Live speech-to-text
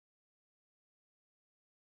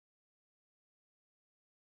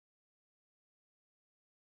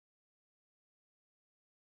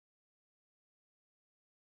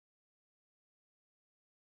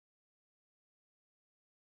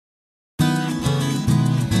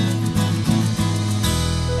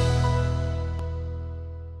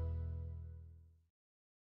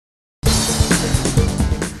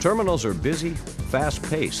Terminals are busy,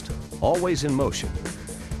 fast-paced, always in motion.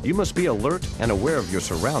 You must be alert and aware of your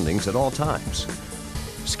surroundings at all times.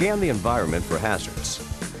 Scan the environment for hazards.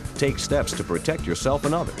 Take steps to protect yourself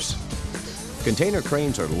and others. Container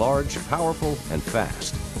cranes are large, powerful, and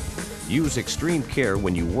fast. Use extreme care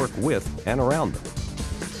when you work with and around them.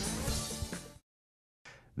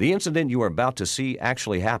 The incident you are about to see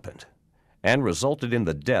actually happened and resulted in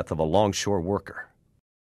the death of a longshore worker.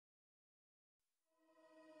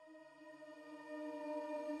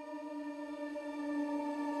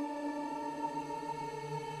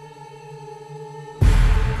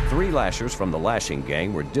 Three lashers from the lashing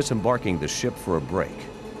gang were disembarking the ship for a break.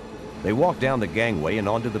 They walked down the gangway and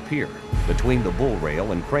onto the pier, between the bull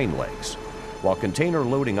rail and crane legs, while container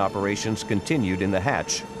loading operations continued in the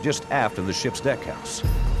hatch just aft of the ship's deckhouse.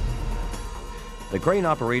 The crane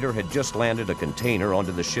operator had just landed a container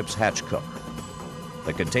onto the ship's hatch cover.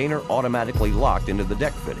 The container automatically locked into the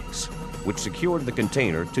deck fittings, which secured the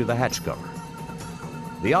container to the hatch cover.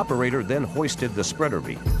 The operator then hoisted the spreader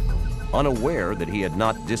beam, unaware that he had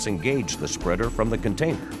not disengaged the spreader from the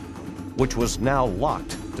container, which was now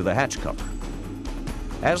locked to the hatch cover.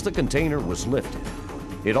 As the container was lifted,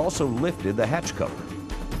 it also lifted the hatch cover,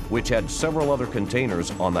 which had several other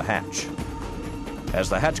containers on the hatch. As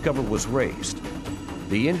the hatch cover was raised,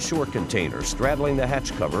 the inshore container straddling the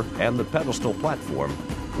hatch cover and the pedestal platform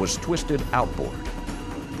was twisted outboard,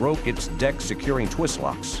 broke its deck securing twist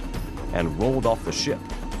locks, and rolled off the ship.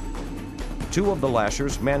 Two of the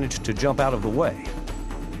lashers managed to jump out of the way.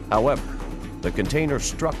 However, the container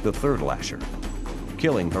struck the third lasher,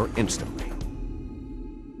 killing her instantly.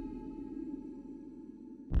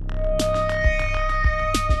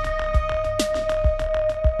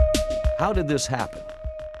 How did this happen?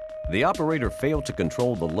 The operator failed to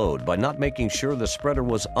control the load by not making sure the spreader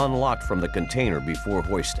was unlocked from the container before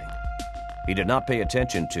hoisting. He did not pay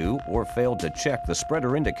attention to or failed to check the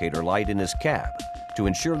spreader indicator light in his cab to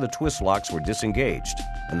ensure the twist locks were disengaged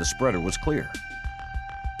and the spreader was clear.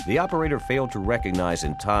 The operator failed to recognize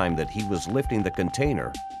in time that he was lifting the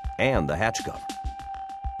container and the hatch cover.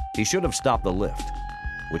 He should have stopped the lift,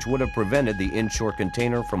 which would have prevented the inshore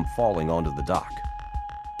container from falling onto the dock.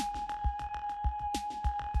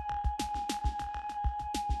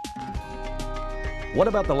 What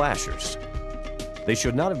about the lashers? They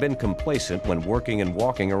should not have been complacent when working and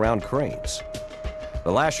walking around cranes.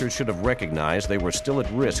 The lashers should have recognized they were still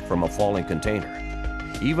at risk from a falling container,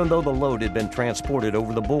 even though the load had been transported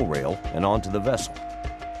over the bull rail and onto the vessel.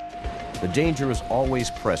 The danger is always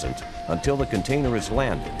present until the container is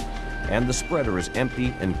landed and the spreader is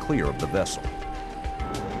empty and clear of the vessel.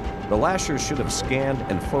 The lashers should have scanned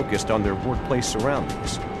and focused on their workplace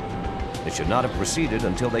surroundings. They should not have proceeded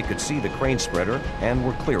until they could see the crane spreader and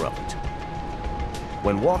were clear of it.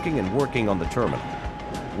 When walking and working on the terminal,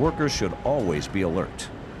 workers should always be alert.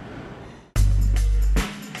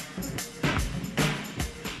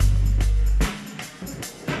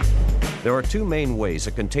 There are two main ways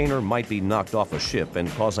a container might be knocked off a ship and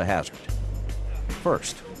cause a hazard.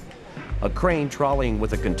 First, a crane trolleying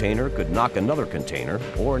with a container could knock another container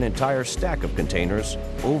or an entire stack of containers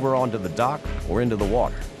over onto the dock or into the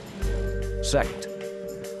water. Second,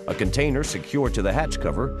 a container secured to the hatch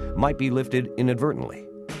cover might be lifted inadvertently,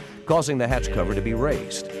 causing the hatch cover to be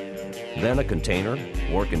raised. Then a container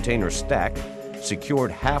or container stack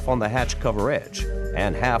secured half on the hatch cover edge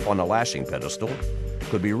and half on a lashing pedestal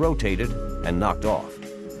could be rotated and knocked off,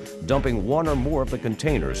 dumping one or more of the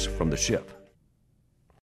containers from the ship.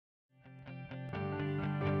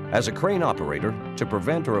 As a crane operator, to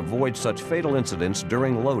prevent or avoid such fatal incidents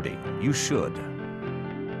during loading, you should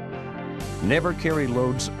never carry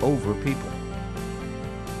loads over people.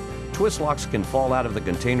 Twist locks can fall out of the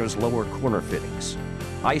container's lower corner fittings.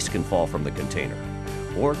 Ice can fall from the container,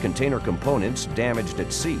 or container components damaged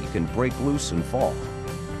at sea can break loose and fall.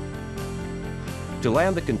 To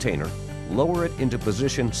land the container, lower it into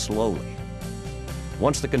position slowly.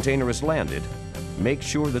 Once the container is landed, make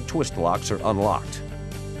sure the twist locks are unlocked.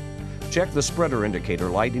 Check the spreader indicator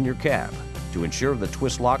light in your cab to ensure the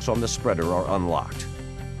twist locks on the spreader are unlocked.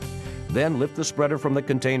 Then lift the spreader from the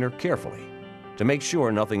container carefully to make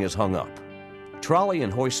sure nothing is hung up. Trolley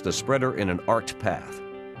and hoist the spreader in an arced path.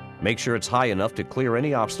 Make sure it's high enough to clear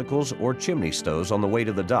any obstacles or chimney stows on the way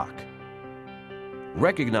to the dock.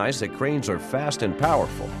 Recognize that cranes are fast and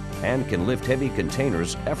powerful and can lift heavy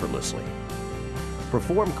containers effortlessly.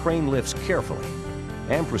 Perform crane lifts carefully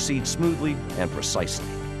and proceed smoothly and precisely.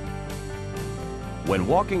 When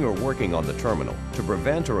walking or working on the terminal, to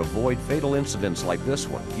prevent or avoid fatal incidents like this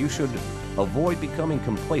one, you should avoid becoming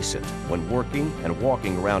complacent when working and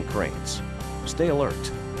walking around cranes. Stay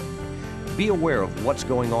alert. Be aware of what's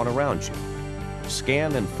going on around you.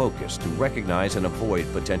 Scan and focus to recognize and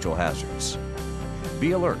avoid potential hazards.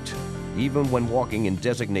 Be alert, even when walking in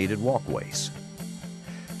designated walkways.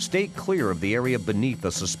 Stay clear of the area beneath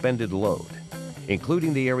the suspended load,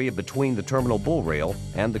 including the area between the terminal bull rail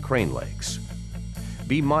and the crane legs.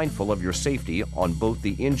 Be mindful of your safety on both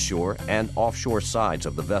the inshore and offshore sides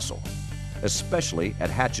of the vessel, especially at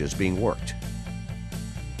hatches being worked.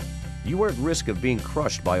 You are at risk of being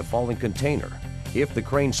crushed by a falling container if the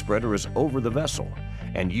crane spreader is over the vessel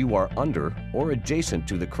and you are under or adjacent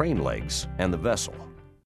to the crane legs and the vessel.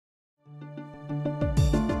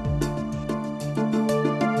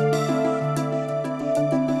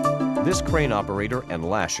 This crane operator and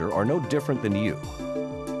lasher are no different than you.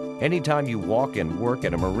 Anytime you walk and work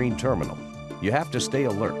at a marine terminal, you have to stay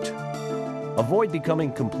alert. Avoid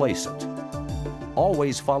becoming complacent.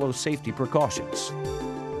 Always follow safety precautions.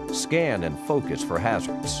 Scan and focus for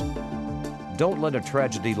hazards. Don't let a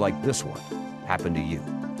tragedy like this one happen to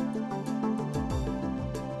you.